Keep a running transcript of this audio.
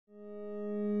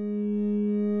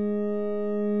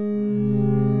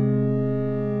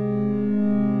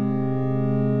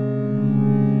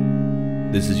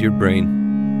This is your brain.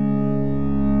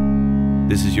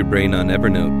 This is your brain on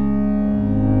Evernote.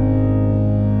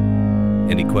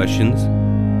 Any questions?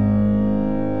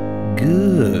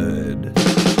 Good.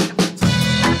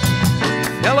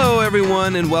 Hello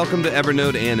everyone and welcome to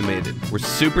Evernote Animated. We're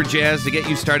super jazzed to get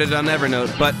you started on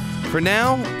Evernote, but for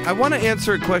now, I want to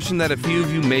answer a question that a few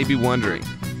of you may be wondering.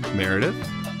 Meredith?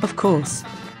 Of course.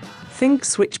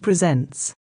 ThinkSwitch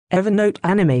presents Evernote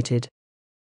Animated.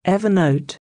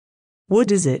 Evernote. What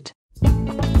is it?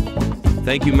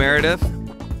 Thank you, Meredith.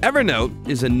 Evernote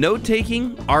is a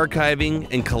note-taking, archiving,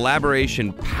 and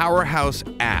collaboration powerhouse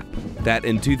app that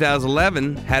in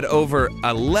 2011 had over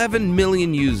 11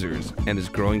 million users and is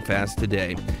growing fast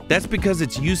today. That's because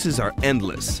its uses are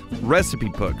endless. Recipe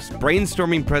books,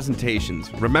 brainstorming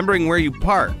presentations, remembering where you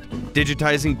parked,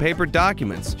 digitizing paper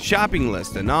documents, shopping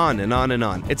lists, and on and on and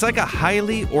on. It's like a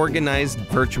highly organized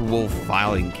virtual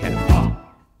filing cabinet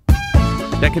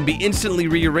that can be instantly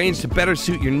rearranged to better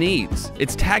suit your needs.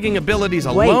 Its tagging abilities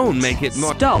alone make it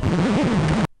more— Stop!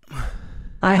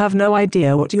 I have no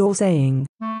idea what you're saying.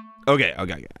 Okay.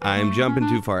 I'm jumping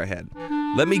too far ahead.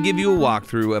 Let me give you a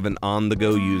walkthrough of an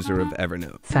on-the-go user of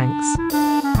Evernote. Thanks.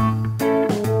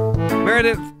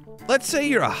 Meredith, let's say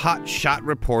you're a hot-shot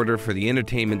reporter for the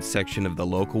entertainment section of the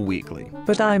local weekly.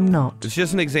 But I'm not. It's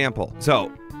just an example.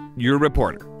 So, you're a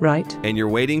reporter. Right. And you're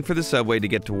waiting for the subway to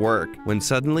get to work when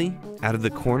suddenly, out of the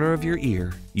corner of your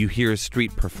ear, you hear a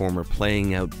street performer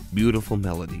playing out beautiful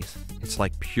melodies. It's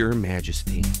like pure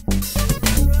majesty.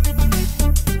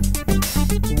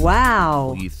 Wow.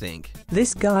 What do you think?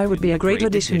 This guy would be a great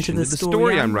addition to the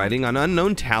story I'm writing on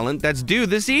unknown talent that's due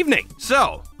this evening.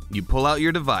 So, you pull out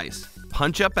your device,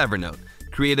 punch up Evernote,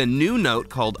 create a new note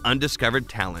called Undiscovered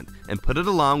Talent, and put it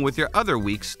along with your other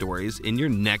week's stories in your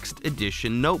next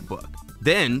edition notebook.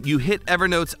 Then you hit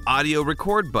Evernote's audio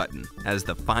record button as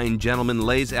the fine gentleman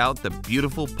lays out the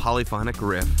beautiful polyphonic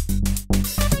riff.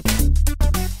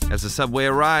 As the subway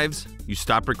arrives, you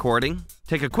stop recording,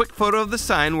 take a quick photo of the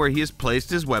sign where he has placed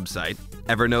his website.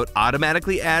 Evernote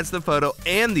automatically adds the photo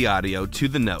and the audio to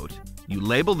the note. You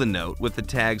label the note with the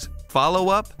tags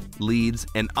follow-up, leads,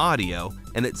 and audio,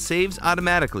 and it saves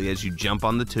automatically as you jump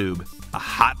on the tube. A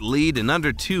hot lead in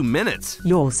under 2 minutes.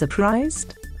 You're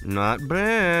surprised? Not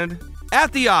bad.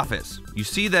 At the office, you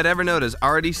see that Evernote has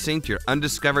already synced your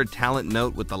undiscovered talent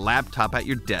note with the laptop at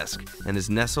your desk and is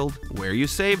nestled where you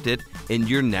saved it in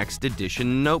your next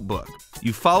edition notebook.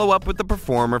 You follow up with the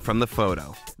performer from the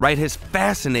photo. Write his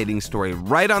fascinating story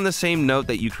right on the same note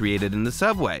that you created in the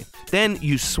subway. Then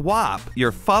you swap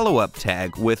your follow-up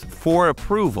tag with for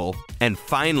approval and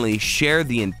finally share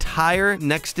the entire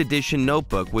next edition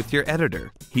notebook with your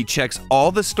editor. He checks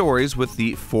all the stories with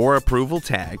the for approval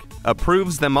tag,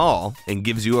 approves them all, and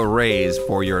gives you a raise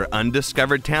for your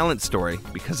undiscovered talent story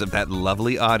because of that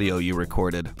lovely audio you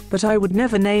recorded. But I would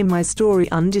never name my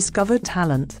story Undiscovered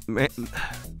Talent.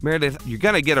 Meredith, you're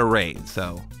gonna get a raise,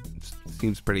 so it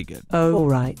seems pretty good. Oh, all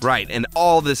right. Right, and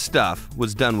all this stuff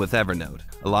was done with Evernote.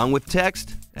 Along with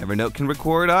text, Evernote can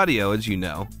record audio, as you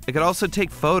know. It can also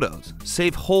take photos,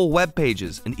 save whole web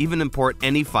pages, and even import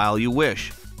any file you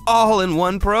wish. All in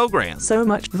one program. So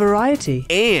much variety.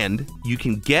 And you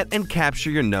can get and capture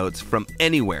your notes from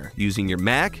anywhere using your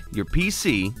Mac, your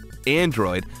PC,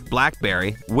 Android,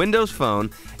 BlackBerry, Windows Phone,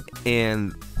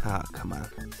 and come on.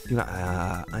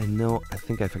 I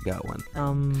think I forgot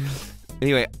one.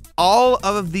 Anyway, all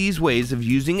of these ways of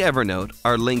using Evernote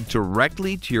are linked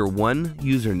directly to your one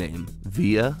username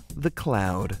via the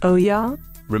cloud. Oh yeah?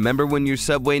 Remember when your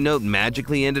subway note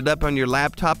magically ended up on your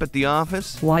laptop at the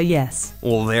office? Why, yes.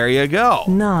 Well, there you go.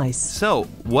 Nice. So,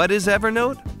 what is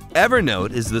Evernote?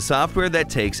 Evernote is the software that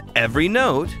takes every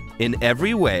note in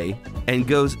every way and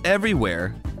goes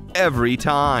everywhere, every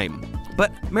time.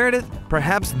 But Meredith,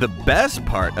 perhaps the best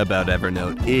part about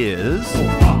Evernote is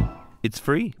it's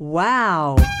free.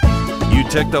 Wow. You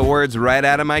took the words right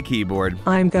out of my keyboard.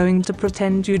 I'm going to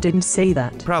pretend you didn't say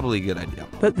that. Probably a good idea.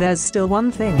 But there's still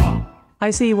one thing. I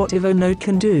see what Evernote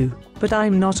can do, but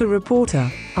I'm not a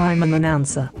reporter. I'm an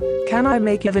announcer. Can I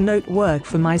make Evernote work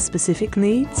for my specific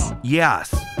needs?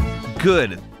 Yes.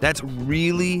 Good. That's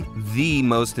really the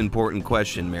most important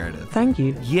question, Meredith. Thank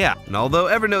you. Yeah, and although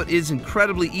Evernote is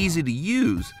incredibly easy to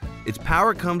use, its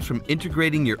power comes from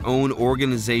integrating your own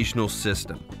organizational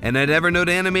system. And at Evernote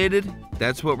Animated,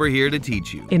 that's what we're here to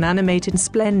teach you. In animated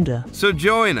splendor. So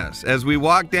join us as we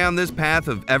walk down this path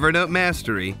of Evernote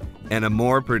mastery and a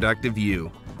more productive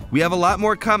you. We have a lot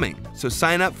more coming, so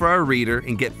sign up for our reader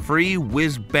and get free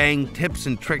whiz-bang tips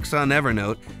and tricks on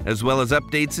Evernote, as well as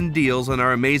updates and deals on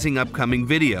our amazing upcoming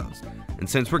videos. And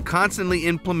since we're constantly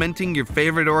implementing your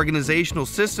favorite organizational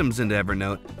systems into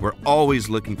Evernote, we're always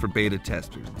looking for beta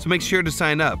testers. So make sure to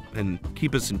sign up and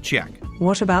keep us in check.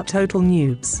 What about total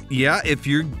noobs? Yeah, if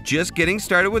you're just getting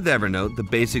started with Evernote, the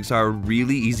basics are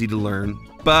really easy to learn.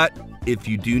 But if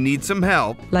you do need some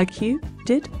help, Like you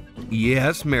did?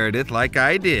 yes, Meredith, like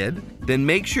I did, then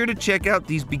make sure to check out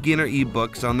these beginner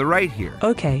ebooks on the right here.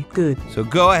 Okay, good. So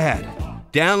go ahead,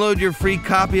 download your free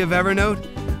copy of Evernote,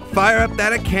 fire up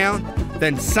that account,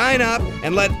 then sign up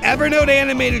and let Evernote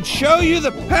Animated show you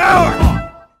the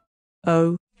power!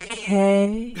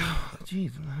 Okay.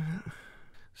 Jeez.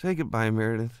 Say goodbye,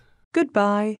 Meredith.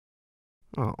 Goodbye.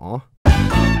 Aw.